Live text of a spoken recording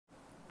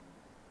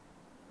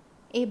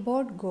A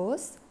boat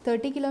goes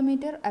 30 km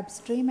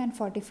upstream and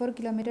 44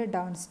 km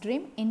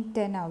downstream in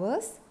 10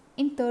 hours.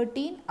 In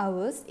 13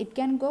 hours, it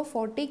can go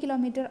 40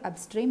 km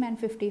upstream and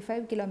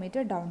 55 km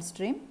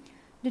downstream.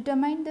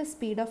 Determine the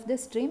speed of the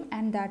stream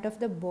and that of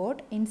the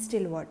boat in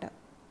still water.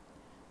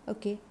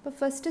 Okay, അപ്പോൾ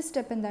first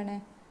step എന്താണ്?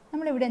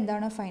 നമ്മളിവിടെ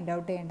എന്താണോ find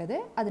out ചെയ്യേണ്ടത്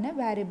അതിന്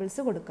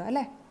variables കൊടുക്കുക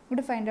അല്ലേ.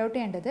 ഇവിടെ find out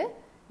ചെയ്യേണ്ടത്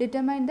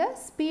determine the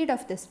speed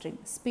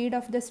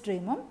of the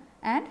സ്ട്രീമും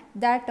and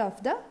that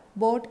of the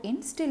boat in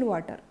still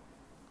water.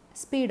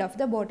 Speed of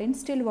the boat in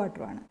still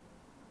water ആണ്.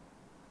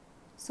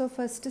 So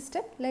first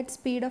step, let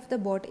speed of the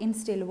boat in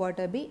still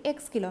water be x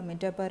km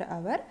per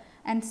hour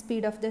and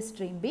speed of the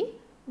stream be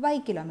y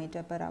km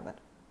per hour.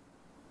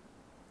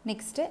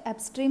 Next,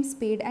 upstream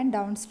speed and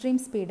downstream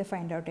speed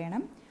find out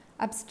ചെയ്യണം.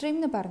 Upstream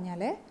എന്ന്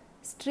പറഞ്ഞാൽ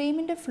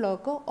സ്ട്രീമിൻ്റെ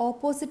flock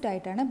opposite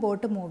ആയിട്ടാണ്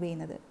boat move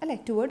ചെയ്യുന്നത് അല്ലേ,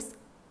 towards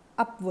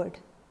upward.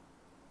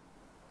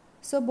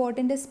 So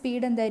ബോട്ടിൻ്റെ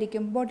speed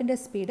എന്തായിരിക്കും? ബോട്ടിൻ്റെ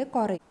speed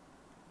കുറയും.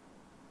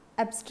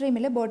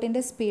 അപ്സ്ട്രീമിൽ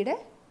ബോട്ടിൻ്റെ സ്പീഡ്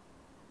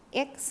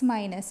എക്സ്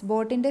മൈനസ്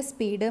ബോട്ടിൻ്റെ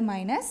speed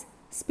minus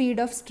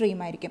speed of stream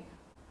ആയിരിക്കും.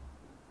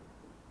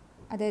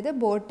 അതായത്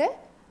ബോട്ട്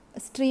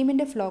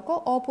സ്ട്രീമിൻ്റെ ഫ്ലോക്ക്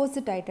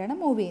ഓപ്പോസിറ്റ് ആയിട്ടാണ്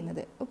മൂവ്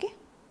ചെയ്യുന്നത്. Okay,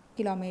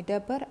 kilometre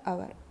per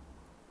hour.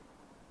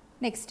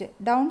 Next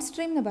down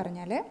stream എന്ന്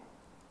പറഞ്ഞാൽ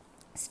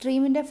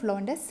സ്ട്രീമിൻ്റെ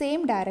ഫ്ലോൻ്റെ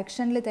സെയിം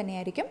ഡയറക്ഷനിൽ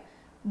തന്നെയായിരിക്കും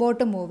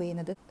ബോട്ട് മൂവ്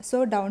ചെയ്യുന്നത്. സോ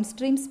ഡൗൺ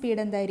സ്ട്രീം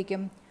സ്പീഡ്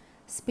എന്തായിരിക്കും?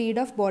 Speed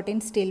of boat in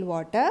still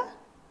water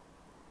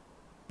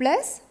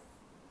plus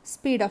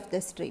speed of the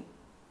stream.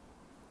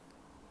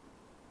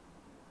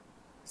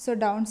 So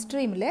down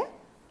സ്ട്രീമിൽ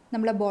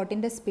നമ്മളെ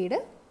ബോട്ടിൻ്റെ സ്പീഡ്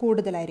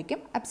കൂടുതലായിരിക്കും,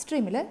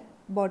 അപ്സ്ട്രീമിൽ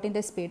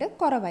ബോട്ടിൻ്റെ സ്പീഡ്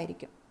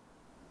കുറവായിരിക്കും.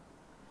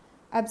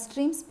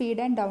 Upstream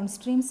speed and down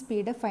stream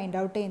speed find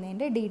out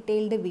ചെയ്യുന്നതിൻ്റെ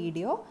ഡീറ്റെയിൽഡ്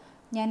വീഡിയോ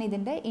ഞാൻ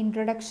ഇതിൻ്റെ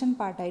ഇൻട്രൊഡക്ഷൻ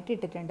പാർട്ടായിട്ട്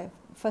ഇട്ടിട്ടുണ്ട്,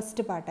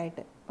 ഫസ്റ്റ്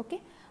പാർട്ടായിട്ട്. ഓക്കെ,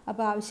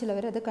 അപ്പോൾ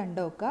ആവശ്യമുള്ളവർ അത്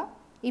കണ്ടു നോക്കുക.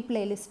 ഈ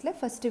പ്ലേലിസ്റ്റിൽ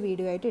ഫസ്റ്റ്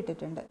വീഡിയോ ആയിട്ട്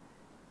ഇട്ടിട്ടുണ്ട്.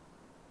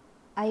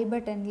 ഐ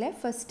ബട്ടണിലെ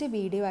ഫസ്റ്റ്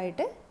വീഡിയോ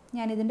ആയിട്ട്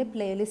ഞാനിതിൻ്റെ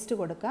പ്ലേലിസ്റ്റ്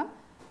കൊടുക്കാം.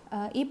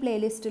 ഈ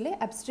പ്ലേലിസ്റ്റിൽ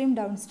അപ്സ്ട്രീം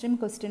ഡൗൺ സ്ട്രീം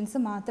ക്വസ്റ്റ്യൻസ്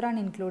മാത്രമാണ്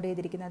ഇൻക്ലൂഡ്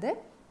ചെയ്തിരിക്കുന്നത്.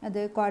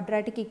 അത്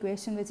ക്വാഡ്രാറ്റിക്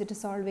ഇക്വേഷൻ വെച്ചിട്ട്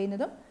സോൾവ്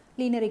ചെയ്യുന്നതും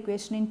ലീനിയർ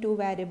ഇക്വേഷൻ ഇൻ 2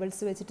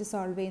 വേരിയബിൾസ് വെച്ചിട്ട്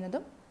സോൾവ്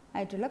ചെയ്യുന്നതും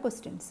ആയിട്ടുള്ള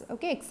questions.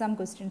 Okay, exam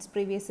questions,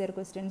 previous year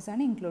questions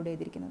ആണ് ഇൻക്ലൂഡ്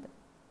ചെയ്തിരിക്കുന്നത്.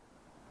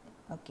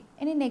 ഓക്കെ,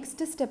 ഇനി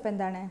നെക്സ്റ്റ് സ്റ്റെപ്പ്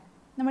എന്താണ്?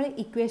 നമ്മൾ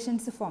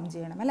ഇക്വേഷൻസ് ഫോം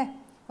ചെയ്യണം അല്ലേ.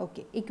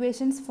 ഓക്കെ,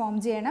 ഇക്വേഷൻസ് ഫോം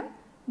ചെയ്യണം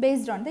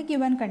based on the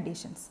given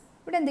conditions.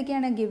 ഇവിടെ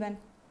എന്തൊക്കെയാണ് ഗിവൻ?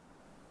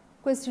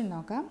 ക്വസ്റ്റ്യൻ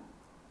നോക്കാം.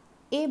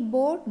 A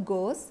boat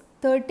goes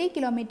 30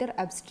 km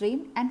upstream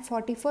and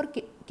 44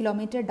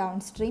 km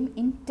downstream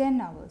in 10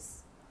 hours.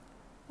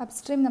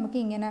 Upstream നമുക്ക്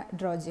ഇങ്ങനെ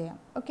ഡ്രോ ചെയ്യാം.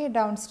 ഓക്കെ,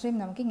 ഡൗൺ സ്ട്രീം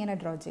നമുക്ക് ഇങ്ങനെ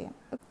ഡ്രോ ചെയ്യാം.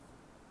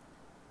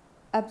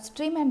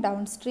 അപ്സ്ട്രീം ആൻഡ്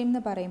ഡൗൺ സ്ട്രീം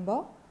എന്ന് പറയുമ്പോൾ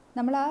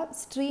നമ്മൾ ആ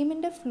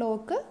സ്ട്രീമിൻ്റെ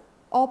ഫ്ലോക്ക്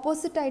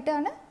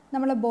ഓപ്പോസിറ്റായിട്ടാണ്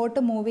നമ്മളെ ബോട്ട്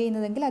മൂവ്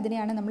ചെയ്യുന്നതെങ്കിൽ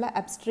അതിനെയാണ് നമ്മൾ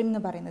അപ്സ്ട്രീം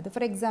എന്ന് പറയുന്നത്.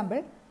 ഫോർ എക്സാമ്പിൾ,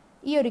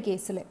 ഈ ഒരു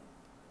കേസിൽ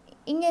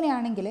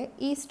ഇങ്ങനെയാണെങ്കിൽ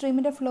ഈ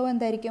സ്ട്രീമിൻ്റെ ഫ്ലോ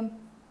എന്തായിരിക്കും?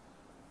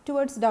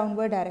 ടുവേർഡ്സ്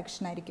ഡൗൺവേർഡ്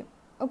ഡയറക്ഷൻ ആയിരിക്കും.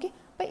 ഓക്കെ,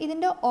 അപ്പോൾ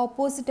ഇതിൻ്റെ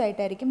ഓപ്പോസിറ്റ്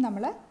ആയിട്ടായിരിക്കും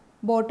നമ്മൾ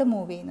ബോട്ട്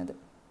മൂവ് ചെയ്യുന്നത്.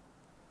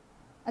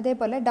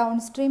 അതേപോലെ ഡൗൺ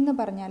സ്ട്രീം എന്ന്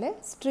പറഞ്ഞാൽ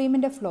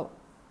സ്ട്രീമിൻ്റെ ഫ്ലോ,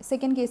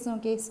 സെക്കൻഡ് കേസ്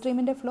നോക്കിയേ,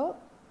 സ്ട്രീമിൻ്റെ ഫ്ലോ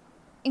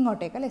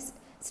ഇങ്ങോട്ടേക്ക് അല്ലേ.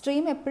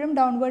 സ്ട്രീം എപ്പോഴും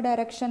ഡൗൺവേർഡ്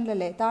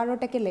ഡയറക്ഷനിലല്ലേ,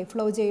 താഴോട്ടേക്കല്ലേ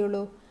ഫ്ലോ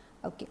ചെയ്യുള്ളൂ.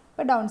 ഓക്കെ,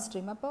 അപ്പോൾ ഡൗൺ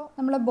സ്ട്രീം, അപ്പോൾ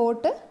നമ്മളെ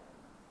ബോട്ട്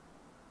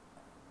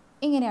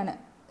ഇങ്ങനെയാണ്,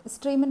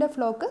 സ്ട്രീമിൻ്റെ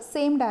ഫ്ലോക്ക്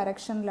സെയിം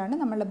ഡയറക്ഷനിലാണ്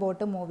നമ്മളെ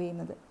ബോട്ട് മൂവ്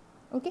ചെയ്യുന്നത്.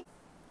 Okay,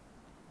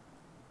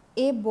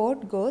 A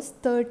boat goes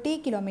 30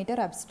 km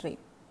upstream.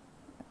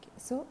 Okay,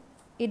 so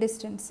ഈ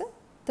distance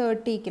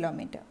 30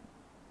 km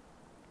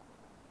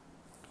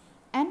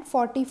and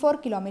 44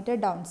 km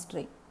down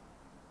stream.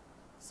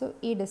 So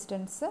ഈ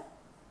ഡിസ്റ്റൻസ്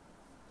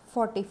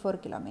 44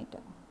 km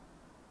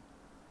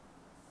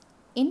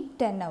ഇൻ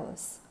 10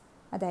 hours.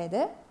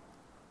 അതായത്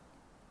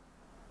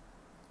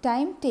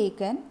time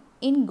taken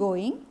in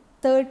going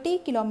 30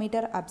 km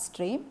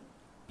upstream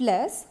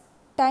plus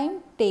time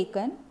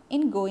taken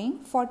in going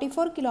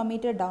 44 km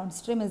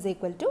downstream is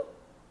equal to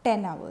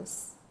 10 hours.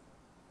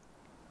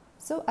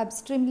 So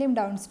അപ്സ്ട്രീമിലും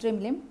down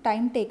സ്ട്രീമിലും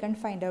time taken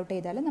find out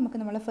ചെയ്താൽ നമുക്ക്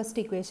നമ്മളെ first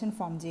equation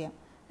form ചെയ്യാം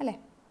അല്ലേ.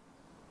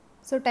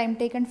 So time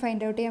taken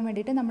find out ചെയ്യാൻ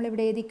വേണ്ടിയിട്ട്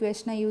നമ്മളിവിടെ ഏത്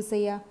ഇക്വേഷനാണ് use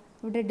ചെയ്യുക?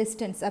 ഇവിടെ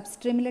ഡിസ്റ്റൻസ്,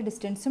 അപ്സ്ട്രീമിലെ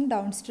ഡിസ്റ്റൻസും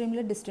ഡൗൺ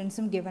സ്ട്രീമിലെ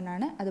ഡിസ്റ്റൻസും ഗിവൺ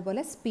ആണ്,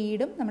 അതുപോലെ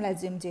സ്പീഡും നമ്മൾ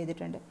അസ്യൂം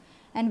ചെയ്തിട്ടുണ്ട്.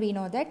 And we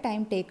know that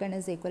time taken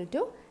is equal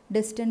to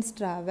distance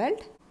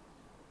travelled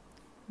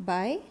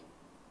by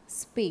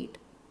speed.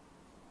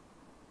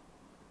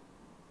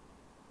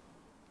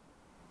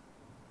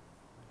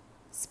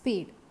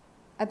 Speed,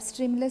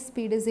 upstream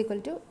speed is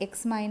equal to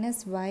x minus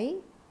y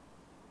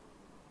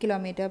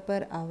km per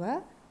hour,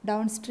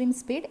 downstream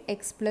speed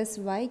x plus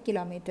y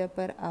km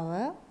per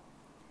hour,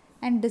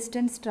 and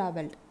distance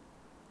travelled,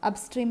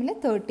 upstream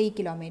 30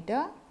 km,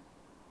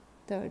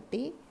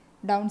 30,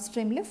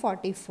 downstream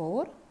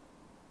 44,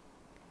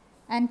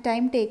 and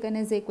time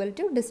taken is equal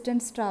to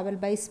distance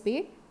travelled by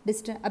speed.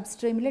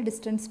 Upstream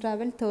distance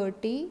travel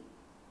 30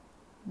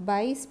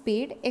 by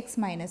speed x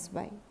minus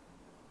y.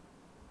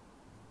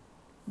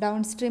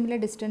 Downstream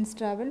distance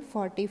travel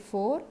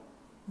 44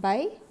 by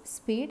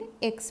speed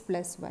x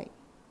plus y.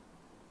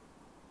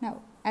 Now,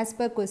 as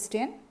per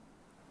question,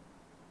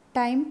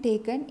 time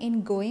taken in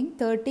going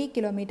 30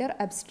 km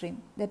upstream,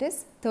 that is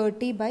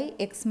 30 by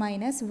x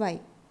minus y,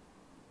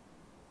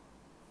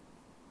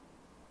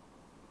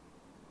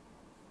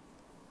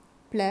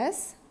 plus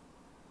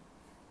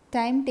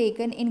time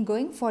taken in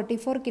going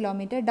 44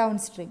 km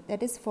downstream,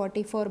 that is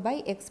 44 by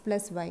x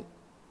plus y,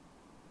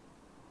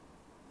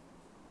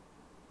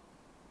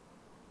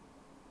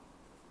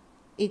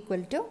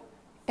 equal to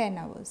 10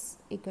 hours,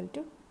 equal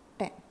to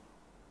 10.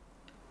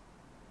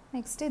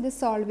 Next, this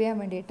solve ചെയ്യാൻ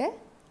വേണ്ടിയിട്ട്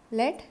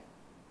let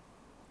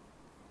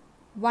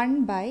 1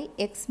 by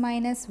x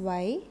minus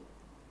y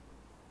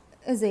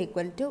is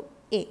equal to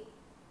a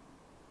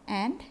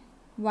and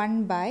 1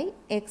 by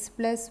x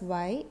plus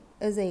y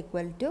is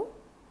equal to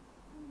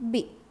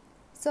b.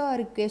 So our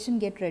equation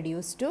get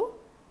reduced to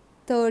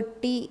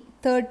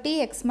 30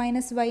 x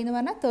minus y എന്ന്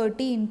പറഞ്ഞാൽ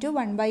 30 into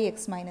 1 by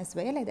x minus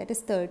y അല്ലേ, that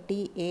is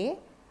 30a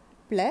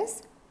plus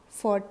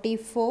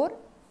 44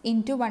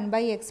 into 1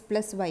 by x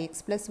plus y,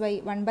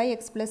 1 by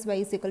x plus y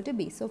is equal to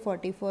b. So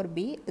 44b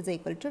is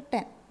equal to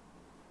 10.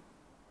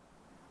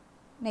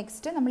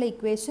 Next നമ്മൾ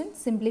equation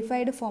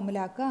simplified formula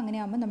ആക്കുക.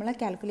 അങ്ങനെയാകുമ്പോൾ നമ്മളെ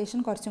calculation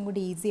കുറച്ചും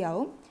കൂടി easy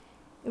ആവും.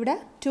 ഇവിടെ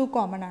 2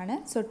 common ആണ്,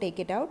 so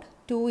take it out.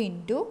 2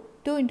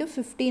 into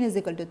 15 is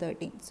equal to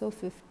 13. So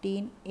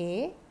 15a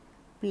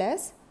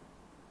plus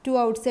 2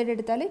 outside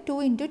എടുത്താൽ 2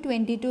 into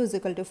 22 is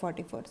equal to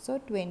 44. So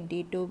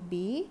 22b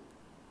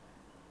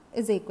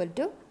is equal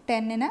to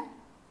 10 in a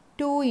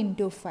 2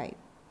 into 5.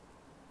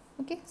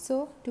 Okay, so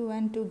 2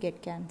 and 2 get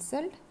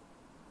cancelled.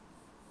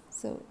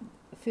 So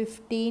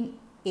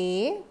 15a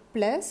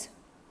plus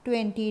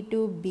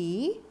 22b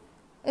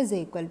is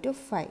equal to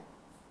 5.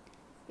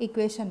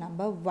 Equation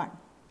number 1.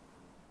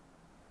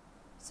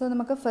 So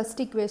നമുക്ക്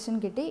first equation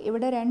കിട്ടി.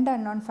 ഇവിടെ 2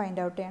 unknown find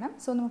out ചെയ്യണം.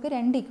 So നമുക്ക്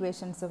 2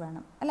 equations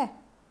വേണം അല്ലേ.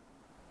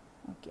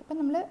 Okay, അപ്പം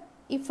നമ്മൾ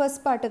ഈ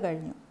ഫസ്റ്റ് പാർട്ട്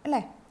കഴിഞ്ഞു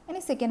അല്ലേ.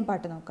 ഇനി സെക്കൻഡ്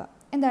പാർട്ട് നോക്കാം.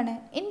 എന്താണ്?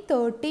 In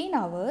 13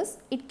 hours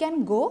it can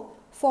go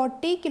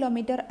 40 km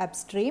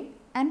upstream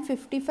and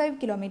 55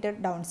 km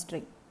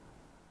downstream.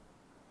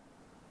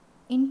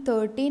 In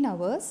 13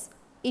 hours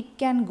it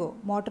can go,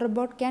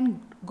 motorboat can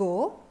go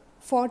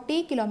 40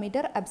 km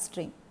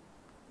upstream.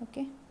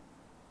 Okay,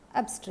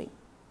 upstream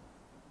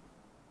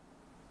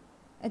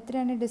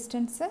എത്രയാണ്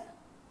distance?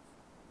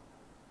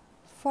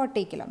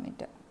 40 km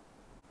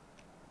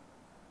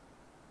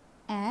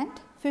and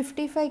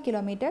 55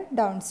 km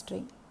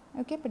downstream.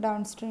 Okay, ഇപ്പോൾ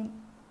downstream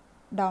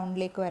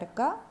ഡൗണിലേക്ക്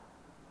വരക്കുക.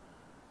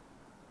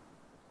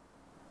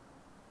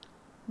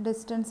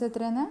 Distance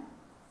എത്രയാണ്?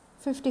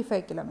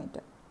 55 km.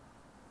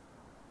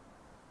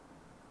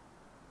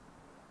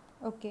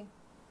 Okay,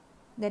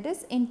 that is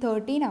in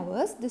 13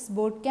 hours this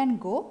boat can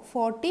go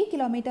 40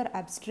 km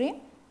upstream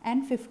and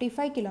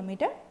 55 km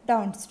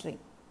downstream.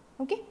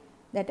 Okay,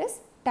 that is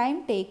time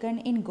taken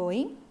in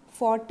going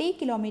 40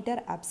 km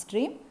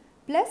upstream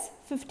plus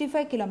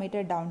 55 km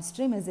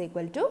downstream is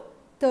equal to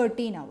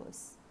 13 hours.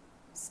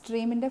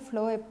 Streamന്റെ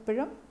flow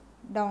എപ്പോഴും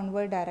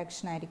downward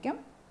direction ആയിരിക്കും.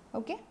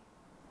 Okay,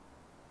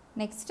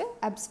 next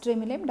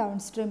അപ്സ്ട്രീമിലെയും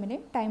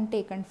ഡൗൺസ്ട്രീമിലെയും time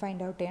taken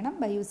find out ചെയ്യണം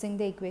by using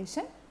the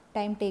equation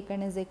time taken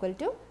is equal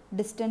to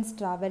distance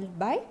travelled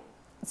by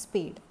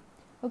speed.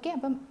 Okay,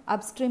 അപ്പം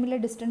അപ്സ്ട്രീമിലെ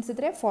distance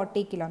എത്ര?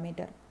 40 km.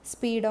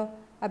 സ്പീഡോ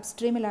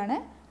അപ്സ്ട്രീമിലാണ്,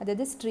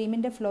 അതായത്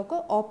സ്ട്രീമിൻ്റെ flock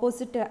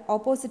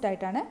opposite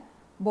ആയിട്ടാണ്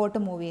boat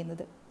move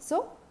ചെയ്യുന്നത്. So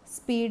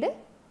speed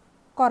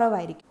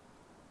കുറവായിരിക്കും.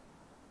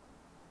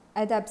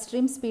 അതായത്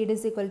upstream speed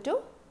is equal to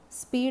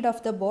speed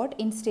of the boat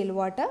in still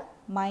water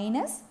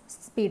minus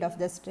speed of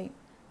the stream.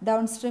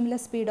 ഡൗൺസ്ട്രീമിലെ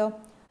സ്പീഡോ?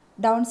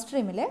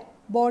 ഡൗൺസ്ട്രീമിലെ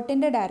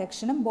ബോട്ടിൻ്റെ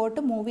ഡയറക്ഷനും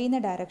boat move ചെയ്യുന്ന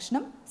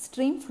ഡയറക്ഷനും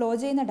stream flow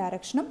ചെയ്യുന്ന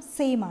ഡയറക്ഷനും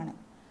സെയിം ആണ്.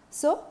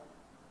 സോ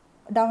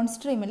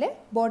ഡൗൺസ്ട്രീമിൽ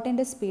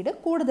ബോട്ടിൻ്റെ സ്പീഡ്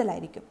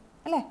കൂടുതലായിരിക്കും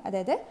അല്ലേ.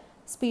 അതായത്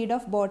speed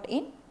of boat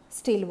in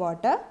still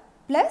water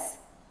plus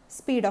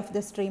speed of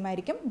the stream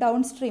ആയിരിക്കും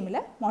ഡൗൺസ്ട്രീമിൽ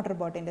motor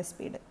ബോട്ടിൻ്റെ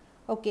സ്പീഡ്.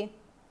 ഓക്കെ,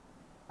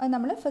 അത്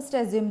നമ്മൾ ഫസ്റ്റ്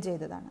അസ്യൂം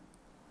ചെയ്തതാണ്.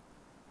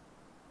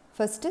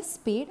 ഫസ്റ്റ്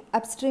സ്പീഡ്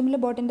അപ്സ്ട്രീമിൽ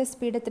ബോട്ടിൻ്റെ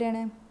സ്പീഡ്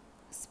എത്രയാണ്?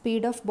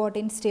 Speed of boat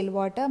in still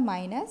water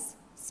minus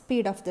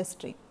speed of the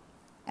stream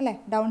അല്ലേ.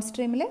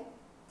 ഡൗൺസ്ട്രീമിൽ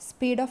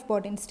speed of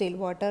boat in still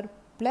water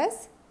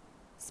plus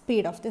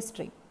speed of the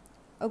stream.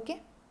 Okay,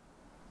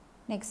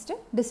 next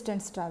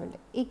distance travelled.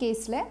 ഈ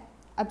കേസിൽ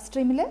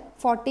അപ്സ്ട്രീമിൽ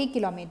 40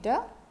 km,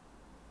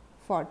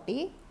 40,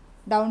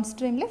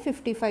 ഡൗൺസ്ട്രീമിൽ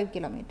 55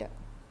 km.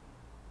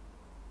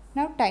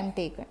 Now time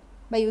taken.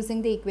 By using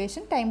the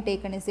equation, time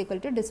taken is equal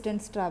to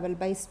distance traveled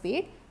by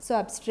speed. So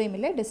upstream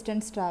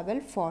distance travel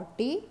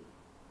 40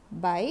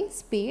 by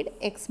speed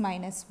x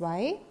minus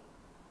y.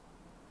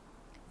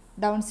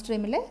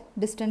 Downstream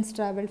distance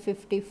travel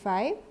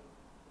 55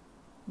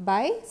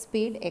 by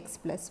speed x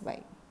plus y.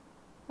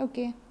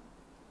 Okay.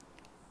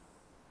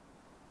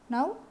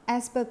 Now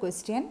as per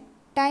question,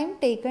 time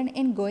taken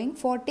in going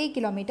 40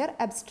 km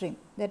upstream.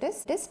 That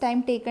is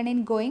time taken in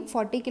going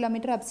 40 km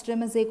upstream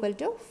is equal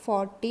to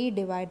 40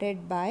 divided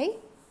by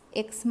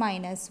x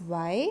minus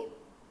y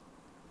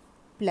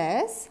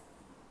plus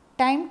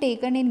time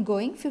taken in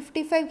going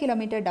 55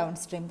 km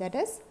downstream. That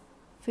is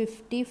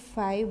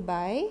 55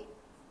 by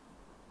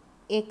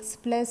x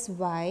plus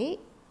y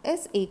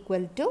is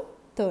equal to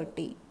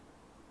 30.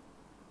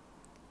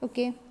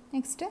 Okay,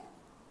 next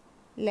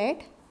let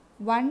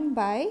 1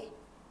 by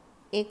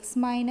x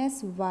minus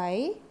y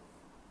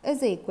is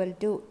equal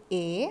to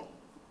a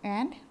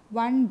and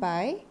 1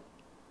 by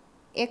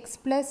x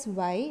plus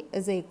y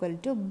is equal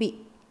to b.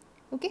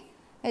 Okay,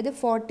 ഇത്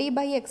 40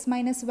 by x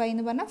minus y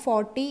എന്ന് പറഞ്ഞാൽ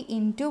 40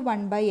 into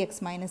 1 by x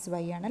minus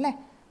y ആണല്ലേ.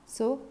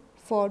 So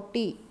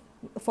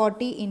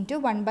 40 into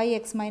 1 by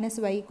x minus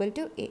y equal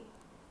to a.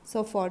 So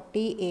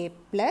 40a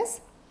plus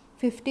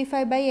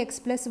 55 by x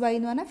plus y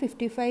എന്ന് പറഞ്ഞാൽ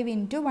 55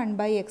 into 1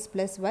 by x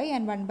plus y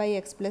and 1 by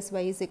x plus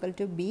y is equal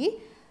to b.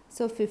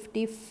 So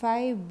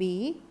 55b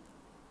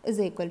is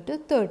equal to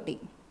 30.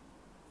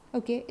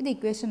 Okay, ഇത്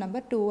equation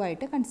number 2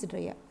 ആയിട്ട് consider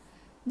ചെയ്യാം.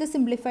 ഇത്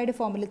simplified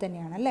ഫോമിൽ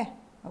തന്നെയാണല്ലേ.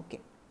 Okay,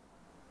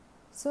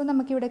 so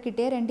നമുക്കിവിടെ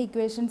കിട്ടിയ രണ്ട്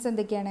ഇക്വേഷൻസ്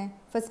എന്തൊക്കെയാണ്?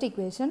 First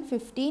equation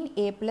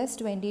 15a plus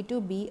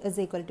 22b is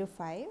equal to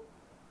 5.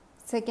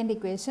 Second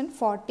equation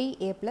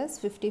 40a plus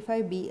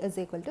 55b is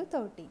equal to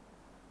 30.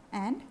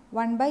 And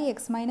 1 by x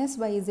minus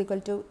y is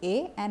equal to a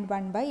and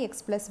 1 by x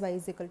plus y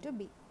is equal to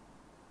b.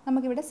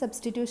 നമുക്കിവിടെ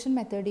substitution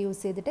method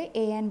use ചെയ്തിട്ട്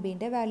A and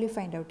ബിൻ്റെ value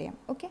find out ചെയ്യാം.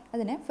 Okay,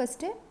 അതിന്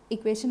first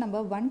equation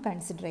number 1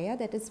 consider ചെയ്യുക.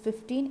 That is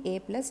 15a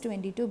plus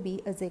 22b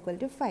is equal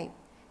to 5.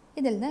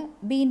 ഇതിൽ നിന്ന്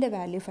ബിൻ്റെ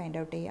value find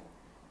out ചെയ്യുക.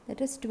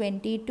 That is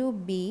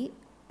 22b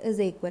is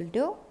equal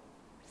to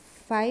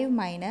 5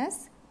 minus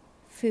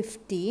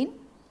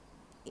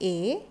 15a.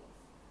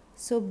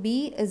 So b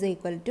is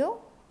equal to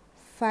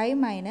 5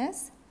 minus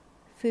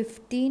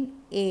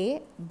 15a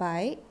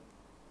by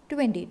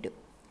 22.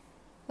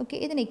 Okay,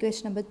 ഇതിന്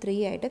equation number 3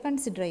 ആയിട്ട്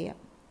consider ചെയ്യാം.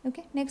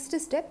 Okay, next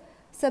step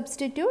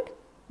substitute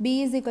b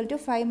is equal to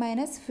 5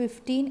 minus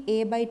 15a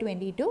by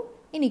 22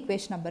 in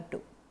equation number 2.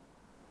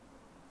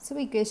 So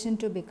equation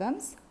 2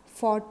 becomes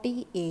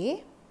 40a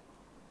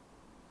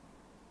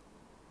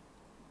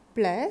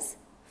plus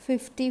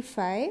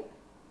 55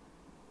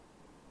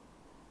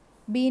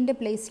 b in the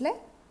place le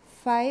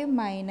 5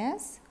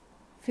 minus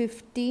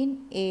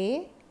 15a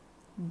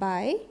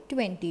by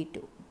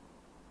 22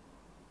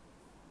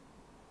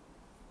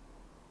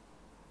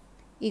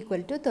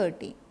 equal to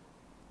 30.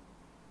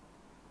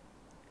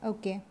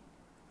 Okay,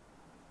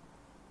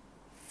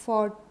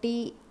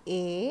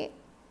 40a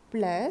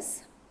plus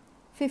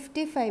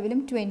 55ലും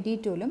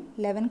 22ലും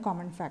 11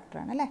 common factor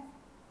ആണ് അല്ലേ.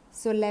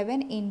 So 11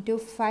 into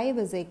 5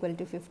 is equal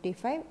to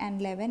 55 and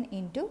 11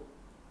 into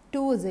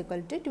 2 is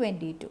equal to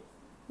 22.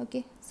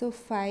 Okay, so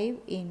 5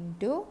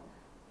 into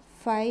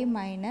 5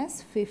 minus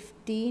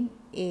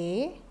 15a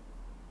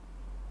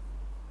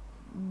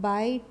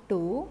by 2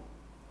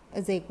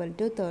 is equal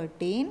to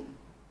 13.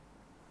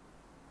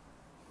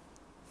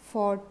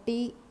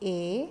 40a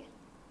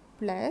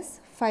plus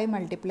 5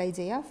 multiply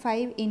ചെയ്യുക.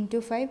 5 into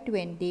 5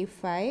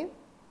 25.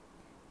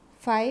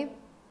 5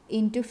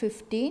 into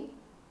 15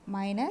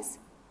 minus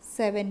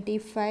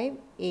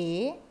 75a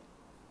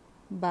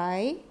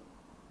by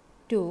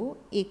 2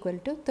 equal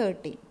to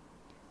 13.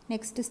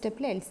 Next step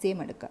le LCM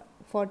എടുക്കുക.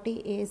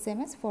 40a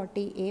same as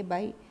 40a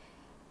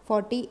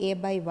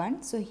by 1.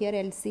 So here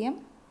LCM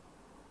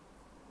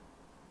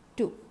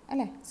 2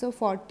 അല്ലേ. So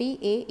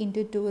 40a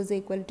into 2 is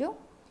equal to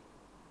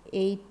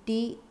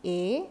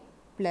 80a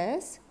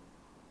plus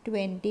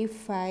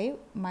 25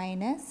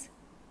 minus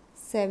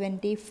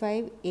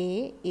 75a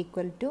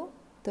equal to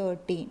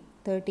 13.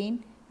 13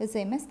 is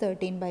same as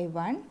 13 by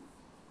 1.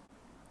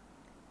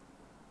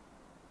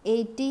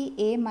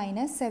 80a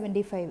minus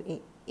 75a.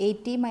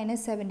 80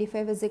 minus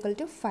 75 is equal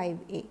to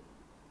 5a.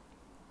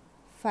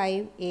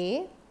 5a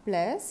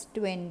plus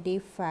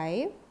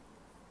 25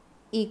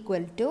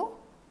 equal to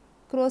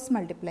cross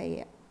multiply.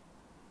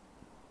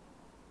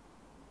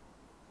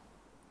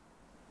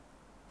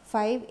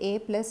 5a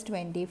plus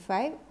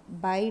 25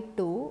 by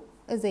 2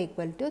 is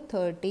equal to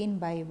 13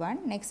 by 1.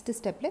 Next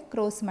step le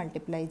cross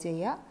multiply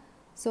ചെയ്യുക.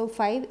 So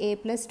 5a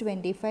plus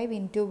 25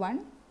 into 1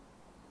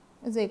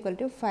 is equal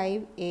to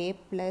 5a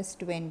plus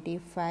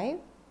 25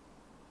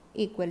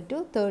 equal to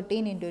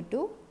 13 into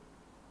 2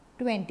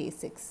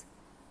 26.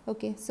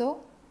 Okay, so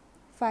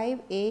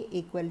 5a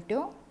equal to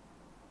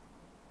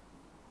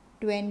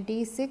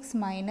 26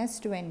 minus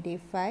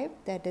 25,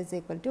 that is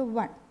equal to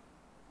 1.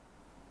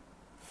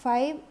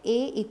 5a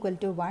equal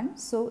to 1,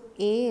 so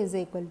a is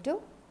equal to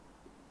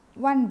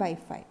 1 by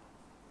 5.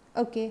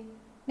 Okay,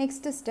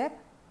 next step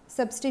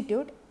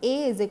substitute a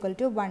is equal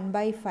to 1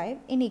 by 5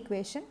 in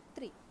equation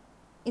 3.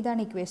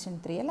 ഇതാണ് equation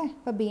 3 അല്ലേ.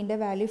 അപ്പോൾ b ൻ്റെ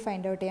value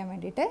find out ചെയ്യാൻ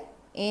വേണ്ടിയിട്ട്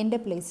a ൻ്റെ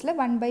പ്ലേസിൽ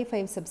 1 by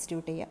 5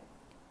 substitute ചെയ്യാം.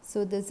 So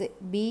this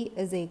b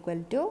is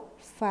equal to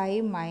 5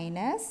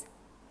 minus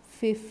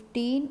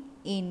 15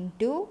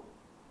 into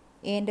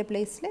a ൻ്റെ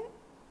പ്ലേസിൽ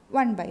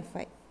 1 by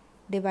 5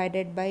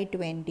 divided by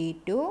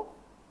 22.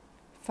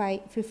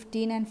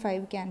 15 and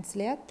 5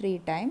 cancel here 3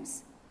 times.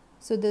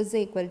 So this is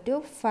equal to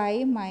 5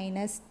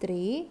 minus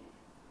 3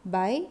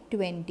 by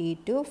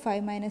 22.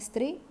 5 minus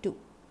 3, 2.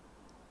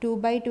 2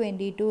 by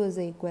 22 is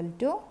equal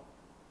to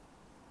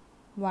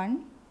 1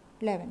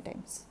 11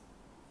 times.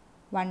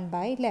 1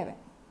 by 11.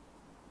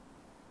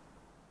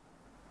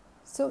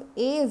 So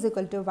a is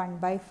equal to 1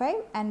 by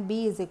 5 and b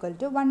is equal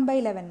to 1 by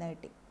 11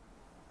 30.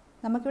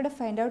 നമുക്കിവിടെ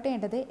find out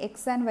ചെയ്യേണ്ടത്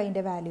X and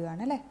വൈൻ്റെ value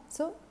ആണ് അല്ലേ.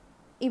 So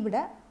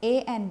ഇവിടെ A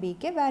and B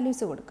ക്ക്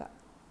values കൊടുക്കുക.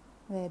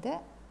 അതായത്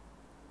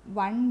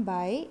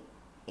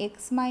 1/x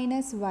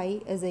minus y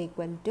is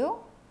equal to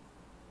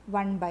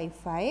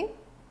 1/5.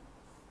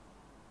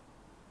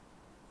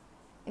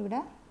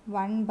 ഇവിടെ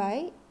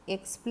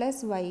 1/x plus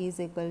y is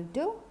equal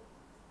to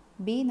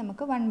B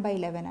നമുക്ക്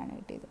 1/11 ആണ്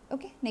കിട്ടിയത്.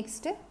 ഓക്കെ,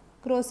 നെക്സ്റ്റ്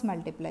ക്രോസ്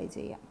മൾട്ടിപ്ലൈ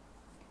ചെയ്യാം.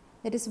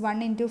 That is 1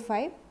 into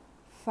 5,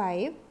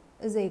 5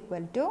 is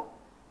equal to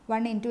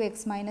 1 into x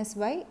minus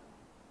y,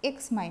 x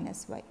minus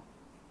y.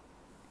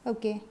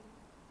 Okay,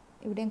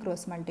 ഇവിടെയും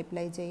cross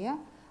multiply ചെയ്യുക.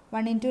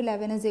 1 into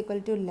 11 is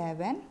equal to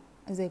 11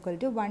 is equal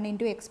to 1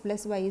 into x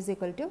plus y is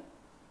equal to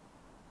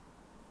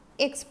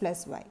x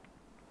plus y.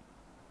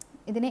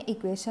 ഇതിനെ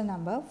equation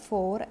number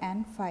 4 and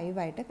 5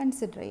 ആയിട്ട്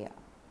consider ചെയ്യുക.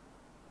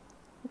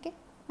 Okay,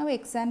 നമ്മൾ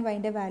x and y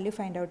ൻ്റെ value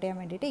find out ചെയ്യാൻ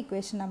വേണ്ടിയിട്ട്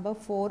equation number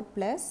 4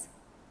 plus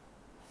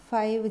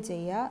 5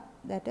 ചെയ്യുക.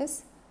 That is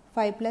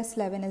 5 plus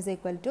 11 is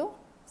equal to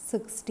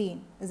 16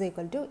 is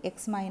equal to x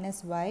minus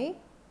y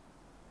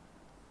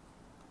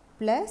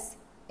plus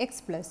x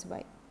plus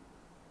y.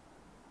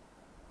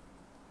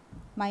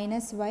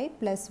 Minus y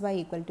plus y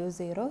equal to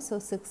 0. So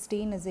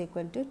 16 is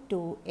equal to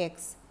 2x.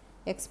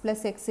 X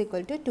plus x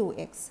equal to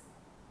 2x.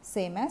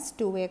 Same as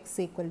 2x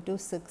equal to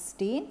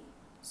 16.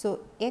 So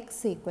x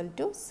equal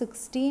to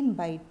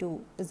 16/2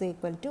 is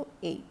equal to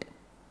 8.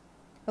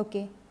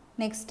 Okay.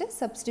 Next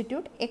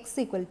substitute x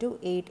equal to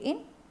 8 in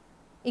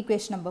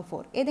equation number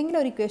 4. ഏതെങ്കിലും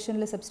ഒരു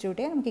ഇക്വേഷനിൽ substitute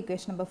ചെയ്യാം. നമുക്ക്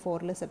equation number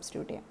 4ൽ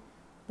substitute ചെയ്യാം.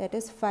 That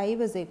is 5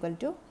 is equal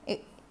to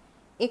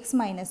x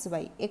minus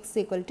y. X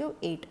equal to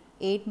 8.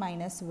 8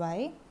 minus y.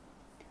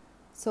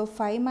 So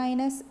 5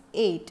 minus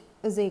 8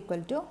 is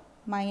equal to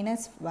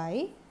minus y.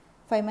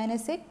 5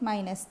 minus 8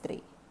 minus 3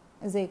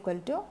 is equal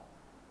to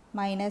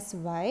minus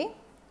y.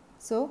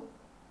 So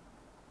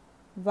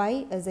y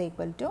is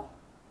equal to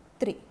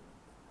 3.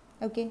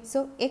 Okay, so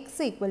x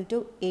equal to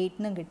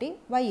 8 nu kitti,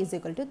 y is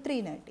equal to 3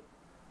 nu kitti.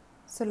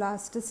 So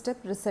last step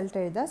result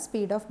എഴുതുക.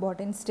 Speed of boat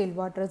in still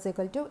water is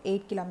equal to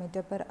 8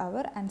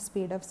 km/h and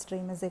speed of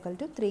stream is equal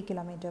to 3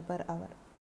 km/h.